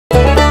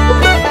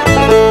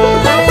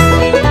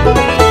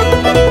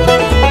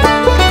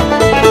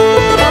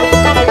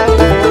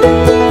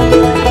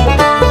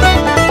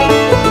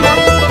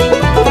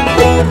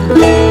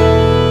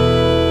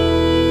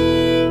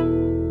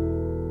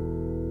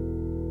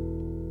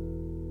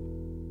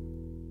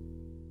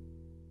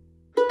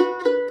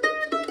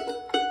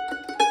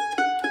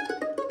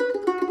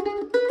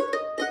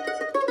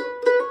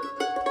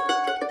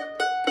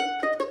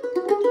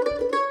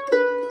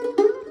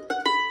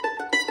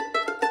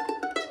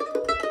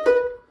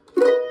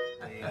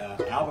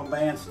album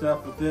band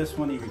stuff with this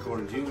one. He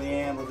recorded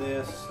Julianne with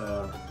this.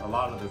 A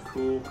lot of the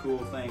cool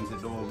things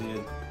that Doyle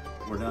did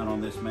were done on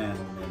this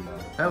mandolin. And,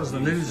 that was the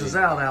News Is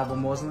Out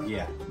album, wasn't it?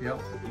 Yeah.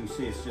 Yep. You can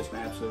see it's just an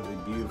absolutely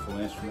beautiful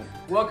instrument.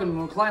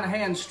 Welcome to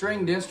McClanahan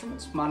Stringed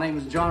Instruments. My name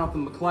is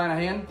Jonathan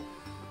McClanahan.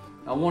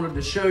 I wanted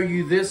to show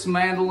you this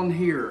mandolin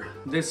here.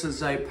 This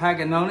is a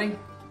Paganoni,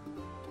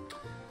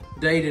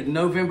 dated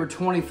November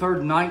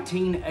 23rd,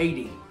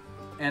 1980.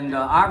 And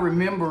I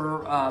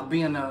remember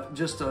being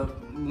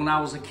when I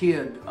was a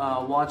kid,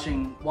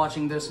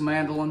 watching this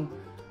mandolin.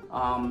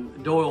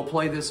 Doyle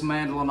play this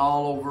mandolin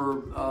all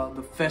over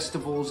the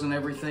festivals and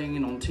everything,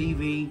 and on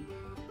TV.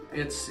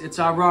 It's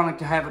ironic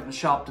to have it in the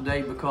shop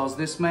today because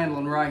this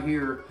mandolin right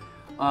here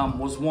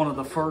was one of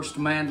the first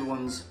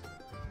mandolins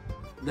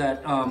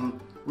that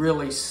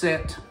really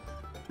set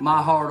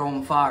my heart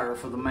on fire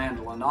for the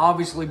mandolin.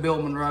 Obviously,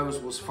 Bill Monroe's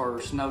was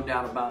first, no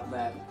doubt about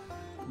that.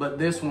 But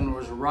this one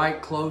was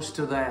right close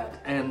to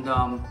that. And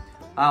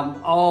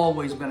I've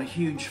always been a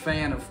huge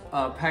fan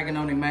of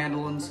Paganoni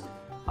mandolins.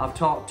 I've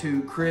talked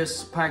to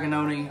Chris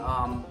Paganoni,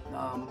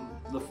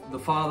 the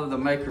father, the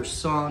maker's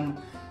son,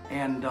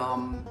 and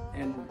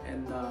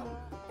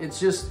it's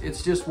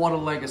just what a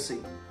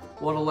legacy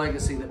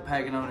that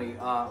Paganoni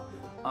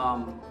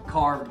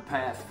carved a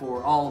path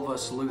for all of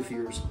us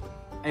luthiers,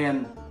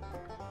 and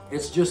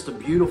it's just a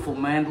beautiful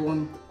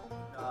mandolin.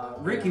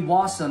 Ricky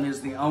Wasson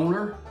is the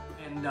owner,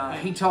 and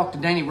he talked to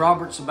Danny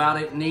Roberts about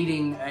it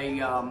needing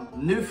a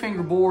new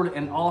fingerboard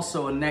and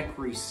also a neck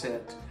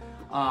reset.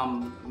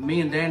 Me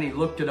and Danny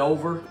looked it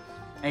over,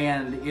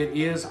 and it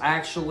is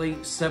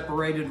actually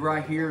separated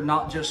right here,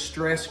 not just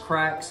stress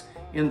cracks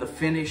in the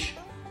finish,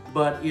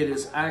 but it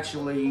is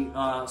actually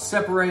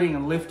separating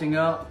and lifting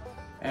up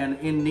and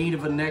in need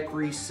of a neck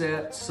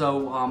reset.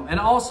 So, and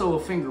also a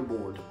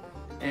fingerboard,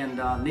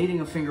 and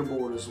needing a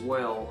fingerboard as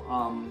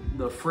well.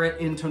 The fret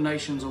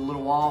intonation's a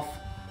little off,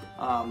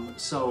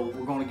 so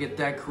we're gonna get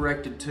that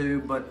corrected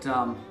too, but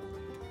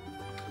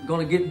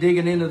gonna get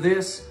digging into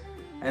this.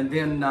 And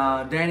then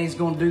Danny's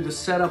gonna do the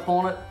setup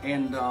on it,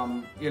 and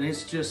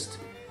it's just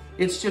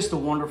a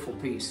wonderful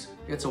piece.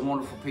 It's a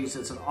wonderful piece.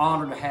 It's an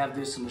honor to have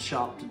this in the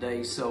shop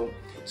today. So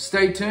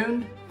stay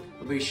tuned.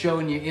 I'll be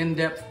showing you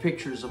in-depth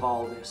pictures of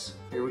all this.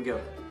 Here we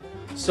go.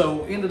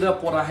 So ended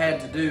up what I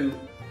had to do,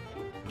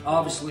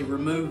 obviously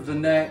remove the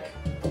neck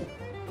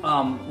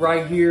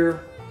right here.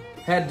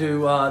 Had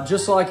to,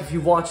 just like if you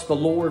watched the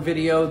lore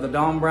video, the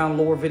Don Brown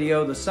lore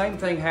video, the same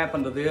thing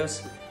happened to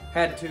this.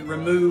 Had to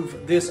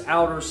remove this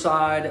outer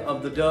side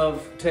of the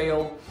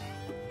dovetail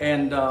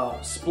and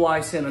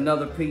splice in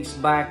another piece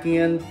back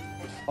in.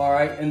 All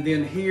right, and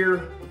then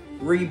here,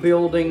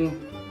 rebuilding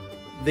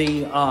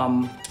the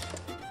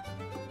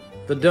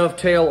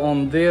dovetail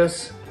on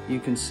this. You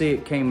can see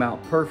it came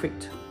out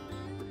perfect.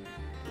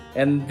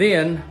 And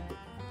then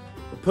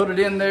put it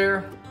in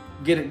there,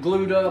 get it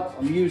glued up.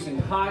 I'm using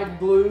hide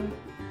glue.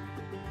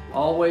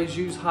 Always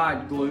use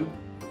hide glue.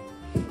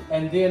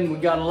 And then we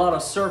got a lot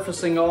of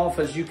surfacing off,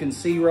 as you can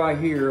see right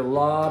here, a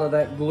lot of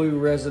that glue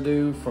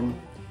residue from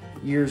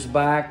years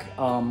back.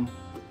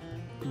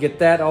 Get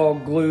that all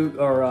glued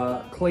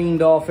or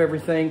cleaned off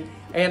everything.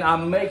 And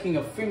I'm making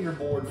a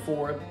fingerboard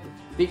for it.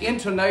 The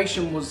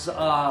intonation was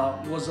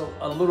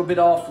a little bit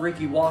off.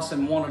 Ricky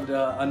Wasson wanted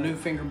a new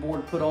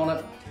fingerboard put on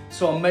it.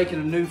 So I'm making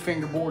a new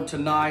fingerboard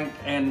tonight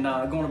and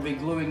going to be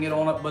gluing it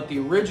on it. But the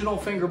original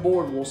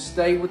fingerboard will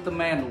stay with the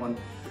mandolin.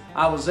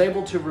 I was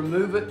able to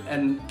remove it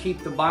and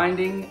keep the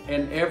binding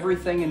and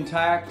everything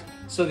intact.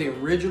 So the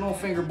original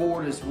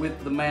fingerboard is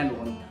with the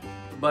mandolin.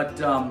 But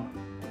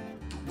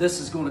this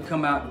is going to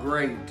come out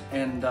great.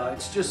 And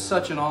it's just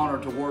such an honor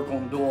to work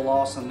on Doyle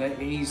Lawson.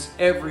 He's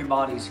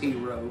everybody's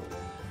hero.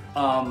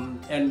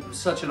 And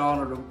such an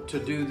honor to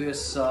do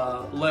this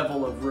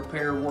level of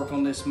repair work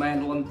on this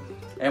mandolin.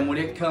 And when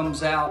it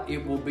comes out,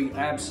 it will be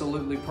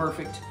absolutely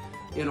perfect.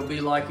 It'll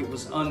be like it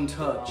was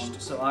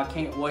untouched. So I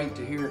can't wait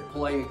to hear it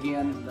play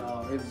again.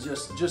 It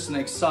was just an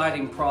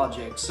exciting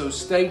project. So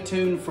stay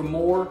tuned for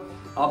more.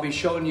 I'll be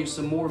showing you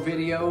some more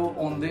video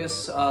on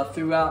this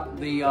throughout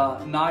the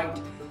night.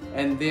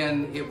 And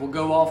then it will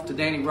go off to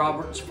Danny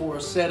Roberts for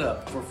a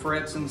setup, for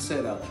frets and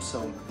setup.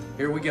 So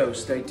here we go,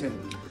 stay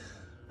tuned.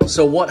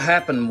 So what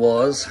happened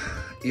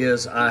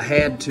is I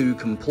had to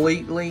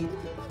completely,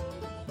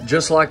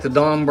 just like the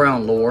Don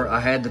Brown lore, I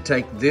had to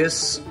take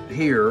this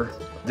here,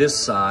 this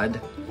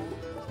side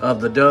of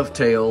the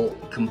dovetail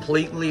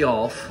completely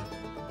off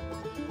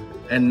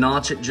and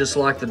notch it just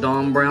like the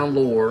Don Brown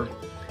lore.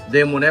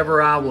 Then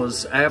whenever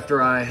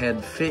after I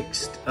had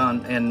fixed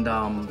and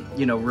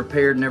you know,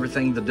 repaired and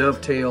everything, the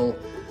dovetail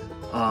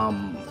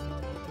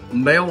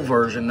male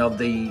version of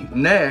the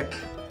neck,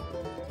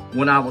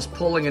 when I was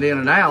pulling it in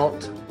and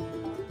out,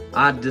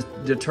 I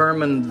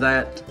determined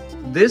that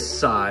this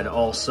side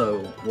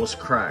also was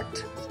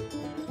cracked.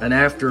 And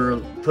after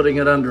putting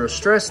it under a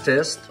stress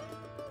test,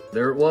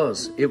 there it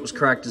was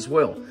cracked as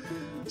well.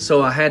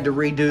 So I had to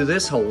redo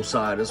this whole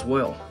side as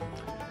well.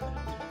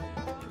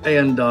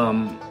 And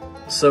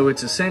so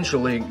it's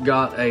essentially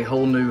got a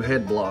whole new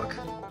head block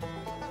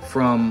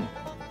from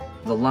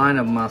the line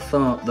of my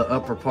thumb, the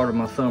upper part of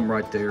my thumb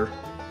right there,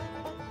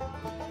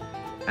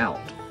 out.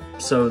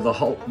 So the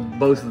whole,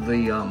 both of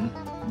the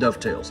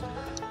dovetails,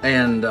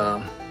 and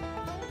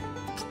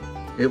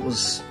it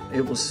was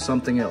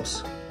something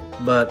else,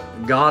 but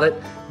got it.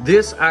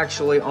 This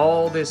actually,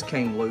 all this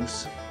came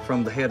loose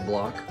from the head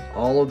block.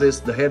 All of this,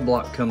 the head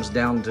block comes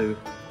down to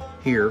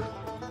here.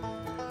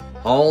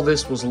 All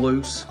this was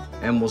loose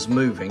and was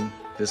moving.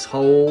 This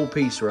whole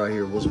piece right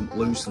here was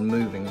loose and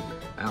moving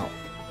out,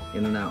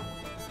 in and out.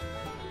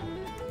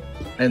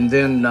 And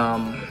then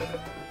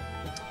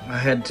I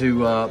had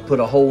to put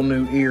a whole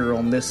new ear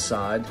on this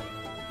side,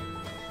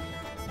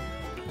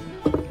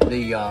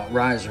 the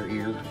riser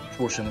ear,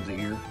 portion of the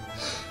ear.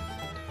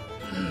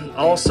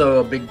 Also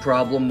a big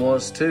problem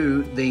was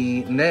too,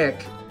 the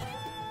neck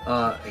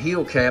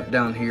heel cap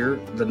down here,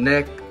 the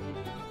neck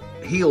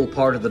heel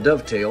part of the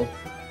dovetail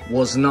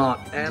was not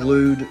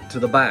glued to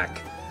the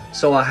back.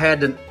 So I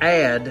had to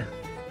add,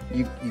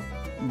 you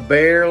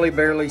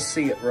barely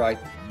see it right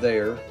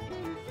there.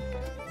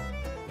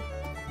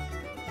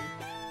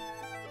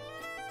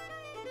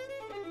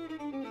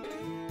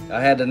 I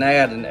had to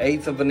add an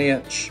 1/8 of an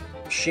inch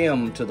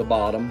shim to the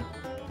bottom,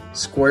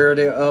 squared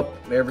it up,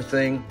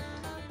 everything,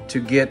 to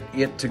get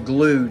it to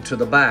glue to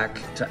the back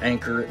to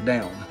anchor it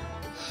down.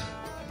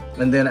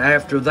 And then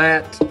after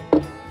that,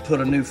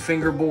 put a new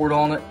fingerboard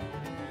on it,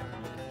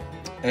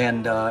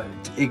 and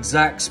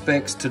exact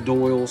specs to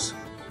Doyle's.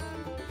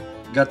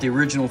 Got the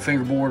original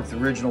fingerboard with the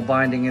original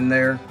binding in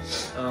there.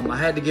 I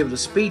had to give it a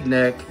speed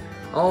neck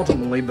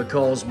ultimately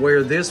because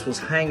where this was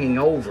hanging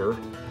over,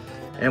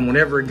 and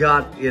whenever it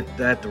got it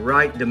at the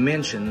right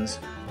dimensions,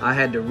 I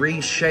had to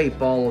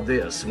reshape all of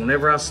this.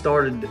 Whenever I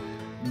started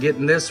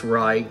getting this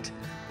right,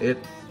 it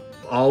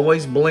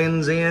always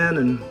blends in,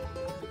 and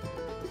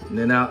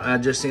then I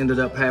just ended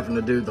up having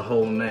to do the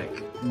whole neck.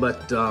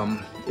 But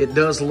it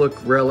does look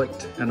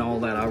relicked and all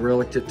that. I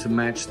relicked it to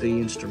match the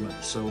instrument,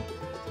 so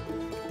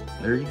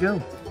there you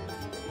go.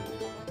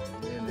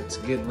 And it's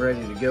getting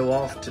ready to go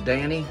off to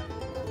Danny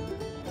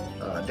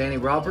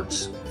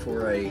Roberts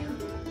for a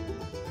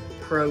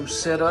pro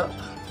setup,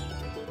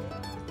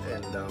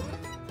 and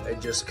they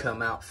just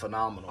come out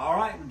phenomenal. All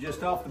right, we're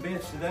just off the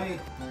bench today.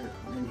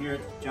 We're in here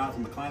at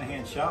Jonathan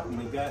McClanahan shop, and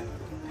we've got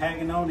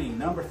Paganoni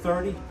number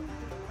 30.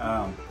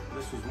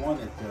 This was one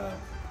that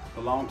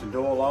belonged to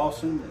Doyle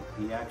Lawson.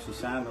 He actually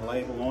signed the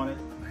label on it.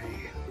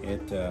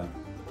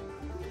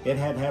 It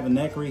had to have a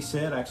neck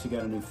reset. I actually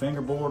got a new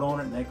fingerboard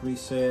on it, neck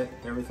reset,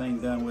 everything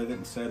done with it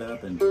and set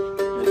up, and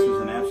this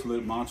is an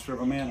absolute monster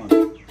of a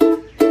mandolin.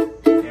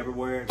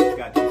 Everywhere, it's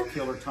got the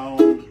killer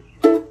tone,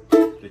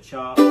 the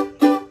chop, and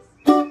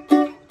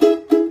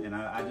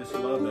I just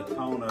love the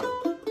tone of it.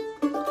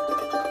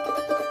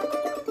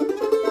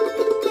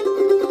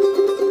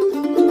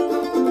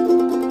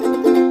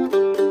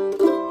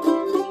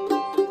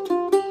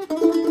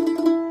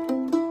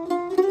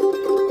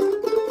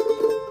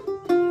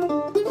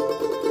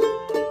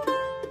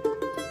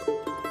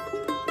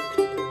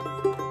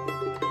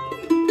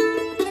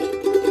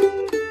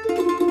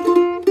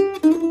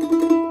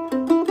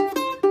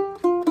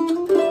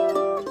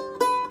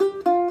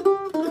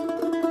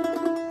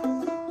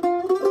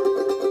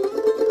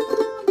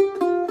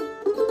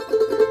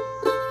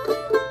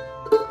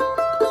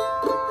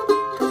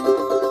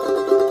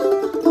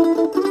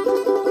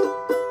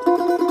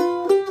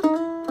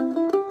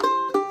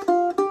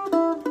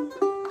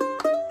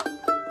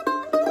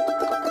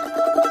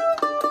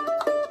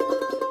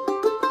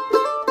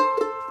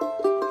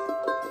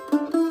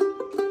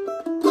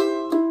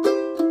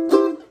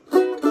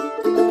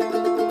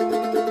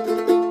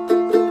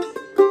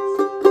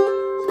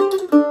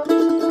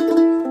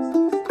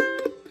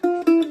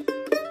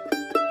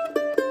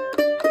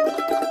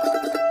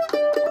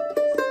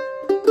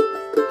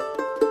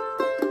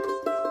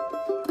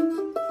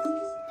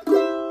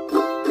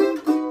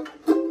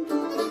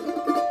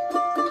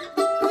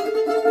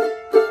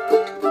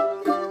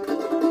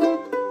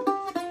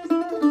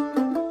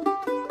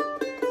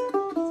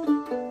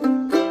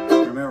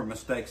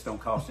 Mistakes don't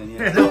cost any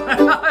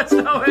extra. It's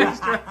no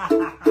extra.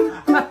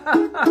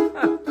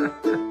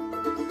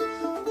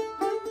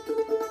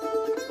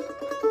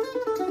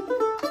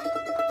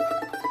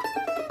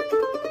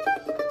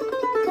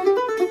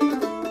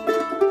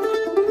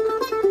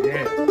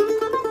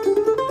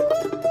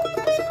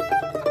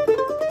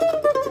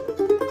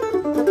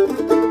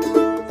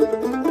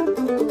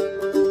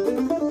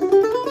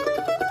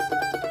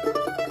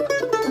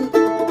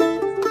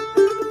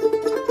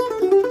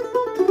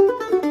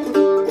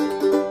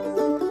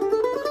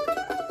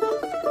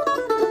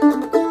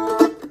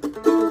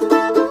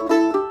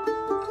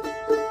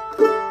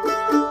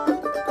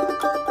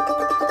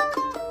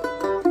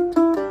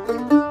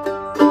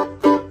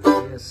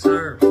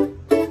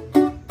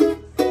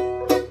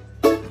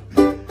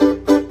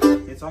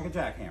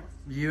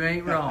 You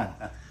ain't wrong.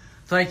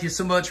 Thank you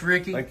so much,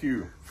 Ricky. Thank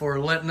you for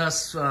letting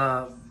us.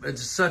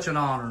 It's such an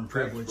honor and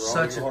privilege.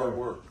 Thanks for all your hard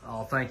work.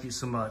 Oh, thank you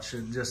so much.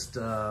 It just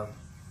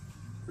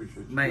appreciate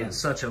you, man,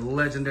 such a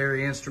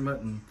legendary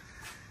instrument, and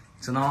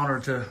It's an honor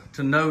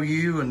to know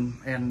you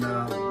and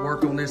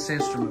work on this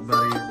instrument,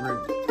 buddy.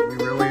 We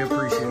really